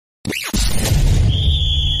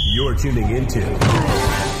You're tuning into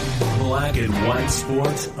Black and White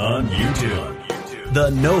Sports on YouTube.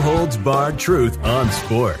 The no-holds-barred truth on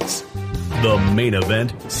sports. The main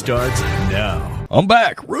event starts now. I'm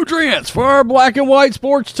back. Rudrance for our Black and White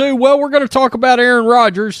Sports 2. Well, we're going to talk about Aaron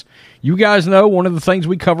Rodgers. You guys know one of the things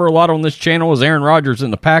we cover a lot on this channel is Aaron Rodgers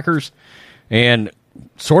and the Packers and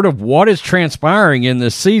sort of what is transpiring in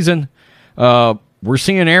this season. We're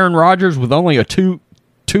seeing Aaron Rodgers with only a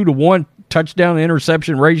 2-to-1 touchdown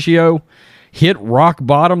interception ratio hit rock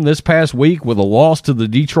bottom this past week with a loss to the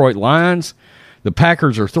Detroit Lions. The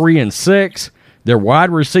Packers are 3-6. Their wide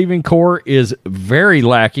receiving core is very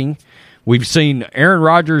lacking. We've seen Aaron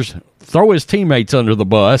Rodgers throw his teammates under the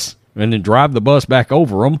bus and then drive the bus back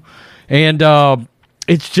over them. And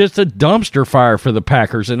it's just a dumpster fire for the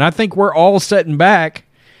Packers. And I think we're all sitting back,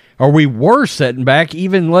 or we were sitting back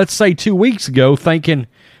even, let's say, 2 weeks ago, thinking,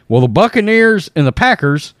 well, the Buccaneers and the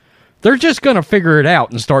Packers, they're just going to figure it out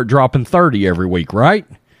and start dropping 30 every week, right?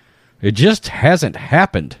 It just hasn't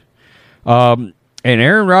happened. And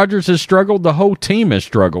Aaron Rodgers has struggled. The whole team has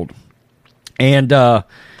struggled. And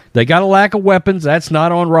they got a lack of weapons. That's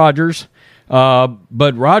not on Rodgers.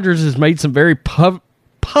 But Rodgers has made some very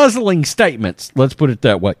puzzling statements. Let's put it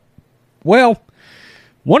that way. Well,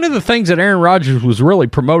 one of the things that Aaron Rodgers was really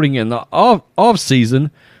promoting in the off-season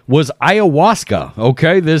was ayahuasca,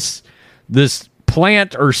 okay? This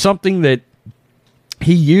plant or something that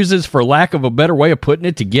he uses, for lack of a better way of putting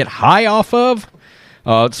it, to get high off of.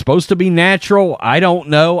 It's supposed to be natural. I don't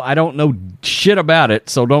know shit about it,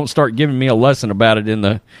 so don't start giving me a lesson about it in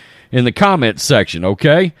the comments section,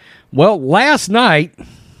 okay? Well, last night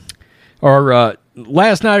or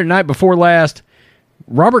night before last,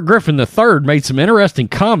 Robert Griffin III made some interesting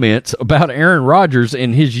comments about Aaron Rodgers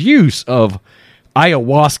and his use of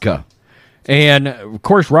ayahuasca. And, of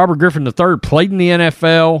course, Robert Griffin III played in the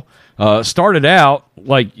NFL, started out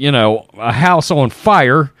like, a house on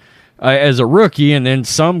fire as a rookie, and then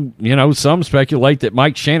some speculate that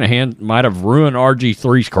Mike Shanahan might have ruined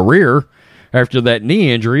RG3's career after that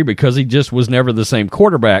knee injury because he just was never the same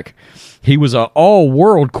quarterback. He was an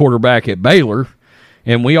all-world quarterback at Baylor,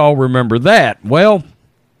 and we all remember that. Well,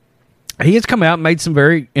 he has come out and made some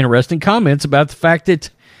very interesting comments about the fact that,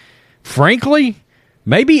 frankly,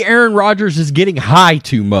 maybe Aaron Rodgers is getting high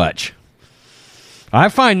too much. I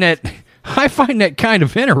find that kind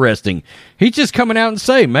of interesting. He's just coming out and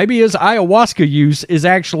saying maybe his ayahuasca use is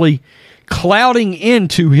actually clouding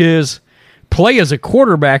into his play as a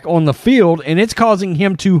quarterback on the field, and it's causing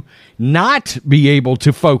him to not be able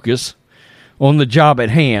to focus on the job at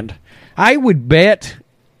hand. I would bet,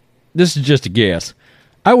 this is just a guess,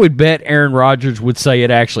 I would bet Aaron Rodgers would say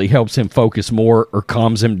it actually helps him focus more or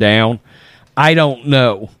calms him down. I don't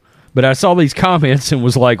know. But I saw these comments and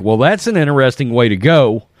was like, well, that's an interesting way to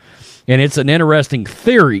go. And it's an interesting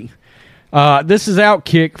theory. This is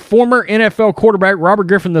Outkick. Former NFL quarterback Robert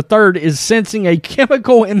Griffin III is sensing a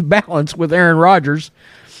chemical imbalance with Aaron Rodgers,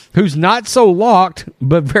 who's not so locked,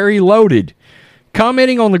 but very loaded.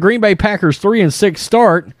 Commenting on the Green Bay Packers' 3-6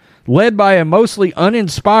 start, led by a mostly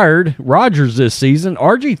uninspired Rodgers this season,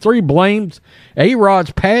 RG3 blames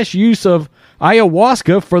A-Rod's past use of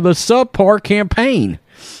ayahuasca for the subpar campaign,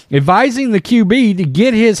 advising the QB to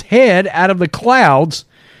get his head out of the clouds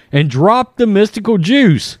and drop the mystical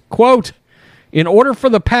juice. Quote, in order for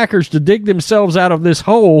the Packers to dig themselves out of this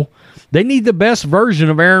hole, they need the best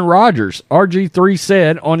version of Aaron Rodgers, RG3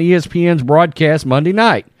 said on ESPN's broadcast Monday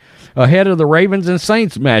night, ahead of the Ravens and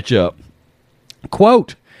Saints matchup.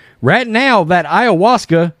 Quote, right now, that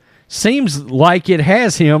ayahuasca seems like it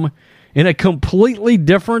has him in a completely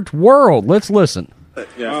different world. Let's listen.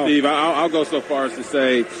 Yeah, Steve, I'll go so far as to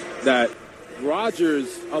say that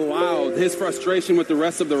Rodgers allowed his frustration with the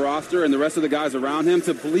rest of the roster and the rest of the guys around him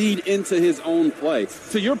to bleed into his own play.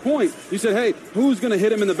 To your point, you said, hey, who's going to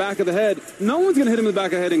hit him in the back of the head? No one's going to hit him in the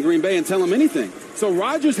back of the head in Green Bay and tell him anything. So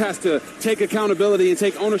Rodgers has to take accountability and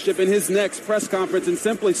take ownership in his next press conference and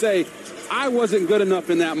simply say, I wasn't good enough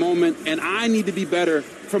in that moment, and I need to be better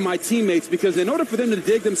for my teammates, because in order for them to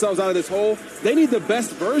dig themselves out of this hole, they need the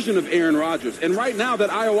best version of Aaron Rodgers. And right now, that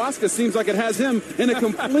ayahuasca seems like it has him in a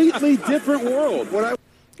completely different world.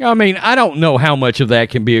 I mean, I don't know how much of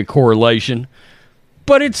that can be a correlation,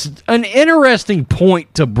 but it's an interesting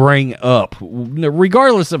point to bring up,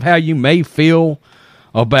 regardless of how you may feel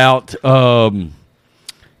about,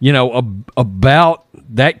 about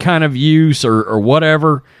that kind of use or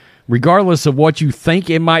whatever. Regardless of what you think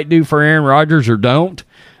it might do for Aaron Rodgers or don't,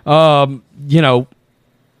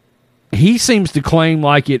 he seems to claim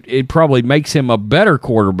like it probably makes him a better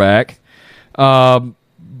quarterback. But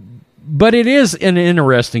it is an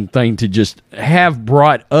interesting thing to just have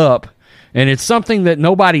brought up and it's something that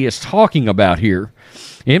nobody is talking about here.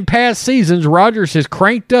 In past seasons, Rodgers has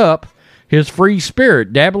cranked up his free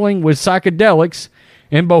spirit, dabbling with psychedelics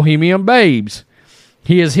and bohemian babes.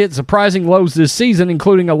 He has hit surprising lows this season,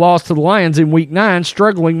 including a loss to the Lions in Week 9,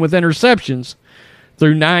 struggling with interceptions.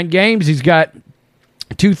 Through 9 games, he's got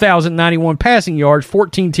 2,091 passing yards,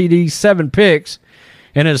 14 TDs, 7 picks,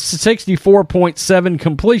 and a 64.7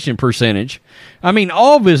 completion percentage. I mean,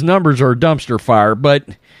 all of his numbers are a dumpster fire, but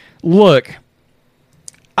look,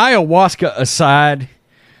 ayahuasca aside,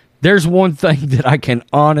 there's one thing that I can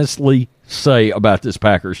honestly say about this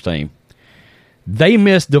Packers team. They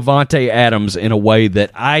missed Davante Adams in a way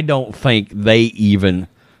that I don't think they even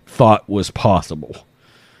thought was possible.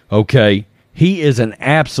 Okay? He is an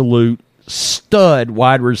absolute stud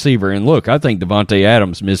wide receiver. And look, I think Davante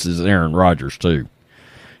Adams misses Aaron Rodgers too.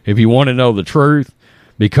 If you want to know the truth,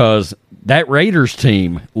 because that Raiders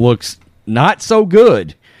team looks not so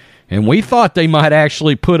good. And we thought they might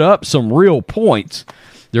actually put up some real points.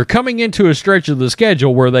 They're coming into a stretch of the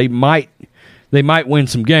schedule where they might win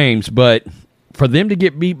some games, but for them to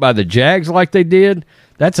get beat by the Jags like they did,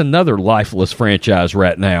 that's another lifeless franchise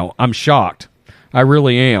right now. I'm shocked. I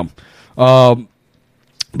really am.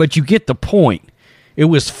 But you get the point. It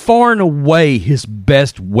was far and away his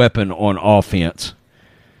best weapon on offense.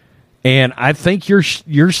 And I think you're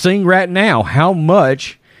seeing right now how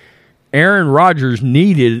much Aaron Rodgers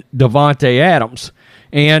needed Davante Adams.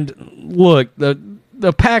 And look,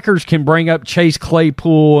 the Packers can bring up Chase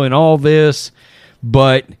Claypool and all this,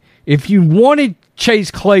 but if you wanted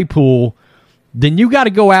Chase Claypool, then you got to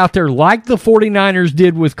go out there like the 49ers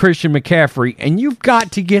did with Christian McCaffrey, and you've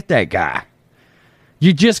got to get that guy.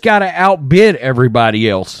 You just got to outbid everybody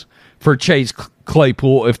else for Chase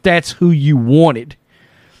Claypool if that's who you wanted.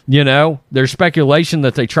 You know, there's speculation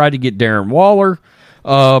that they tried to get Darren Waller,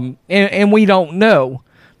 and we don't know.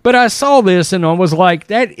 But I saw this and I was like,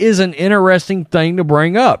 that is an interesting thing to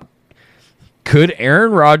bring up. Could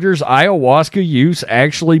Aaron Rodgers' ayahuasca use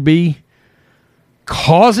actually be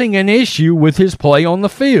causing an issue with his play on the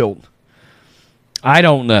field? I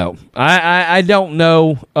don't know. I don't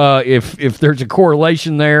know if there's a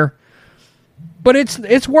correlation there, but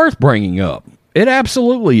it's worth bringing up. It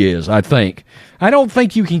absolutely is, I think. I don't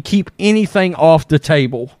think you can keep anything off the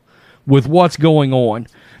table with what's going on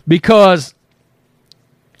because,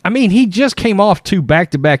 I mean, he just came off 2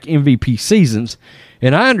 back-to-back MVP seasons,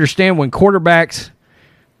 and I understand when quarterbacks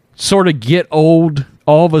sort of get old,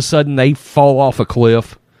 all of a sudden they fall off a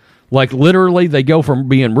cliff. Like, literally, they go from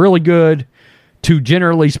being really good to,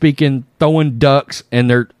 generally speaking, throwing ducks, and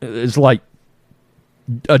it's like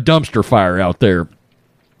a dumpster fire out there.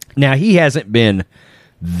 Now, he hasn't been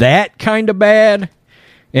that kind of bad,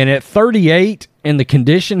 and at 38 and the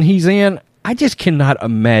condition he's in, I just cannot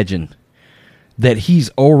imagine that he's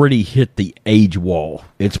already hit the age wall.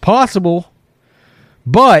 It's possible,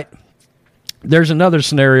 but there's another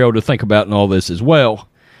scenario to think about in all this as well.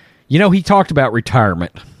 You know, he talked about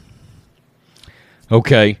retirement.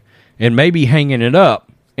 Okay, and maybe hanging it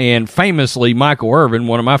up. And famously, Michael Irvin,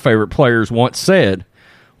 one of my favorite players, once said,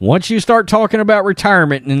 once you start talking about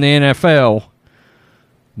retirement in the NFL,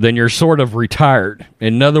 then you're sort of retired.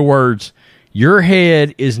 In other words, your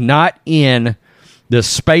head is not in the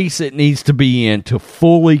space it needs to be in to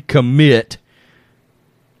fully commit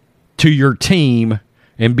to your team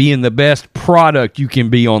and being the best product you can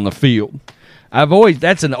be on the field.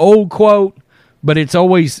 That's an old quote, but it's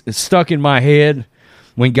always stuck in my head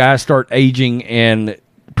when guys start aging and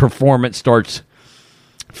performance starts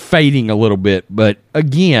fading a little bit. But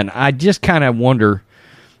again, I just kind of wonder,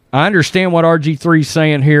 I understand what RG3 is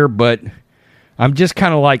saying here, but I'm just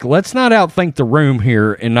kind of like, let's not outthink the room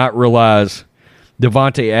here and not realize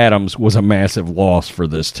Davante Adams was a massive loss for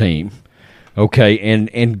this team. Okay,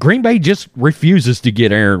 and Green Bay just refuses to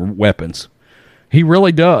get Aaron weapons. He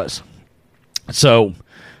really does. So,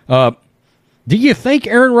 do you think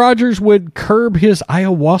Aaron Rodgers would curb his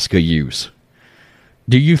ayahuasca use?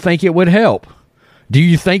 Do you think it would help? Do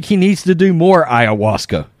you think he needs to do more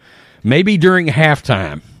ayahuasca? Maybe during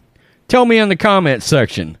halftime. Tell me in the comments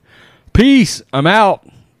section. Peace. I'm out.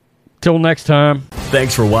 Till next time.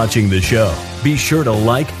 Thanks for watching the show. Be sure to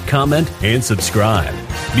like, comment, and subscribe.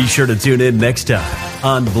 Be sure to tune in next time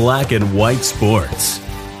on Black and White Sports.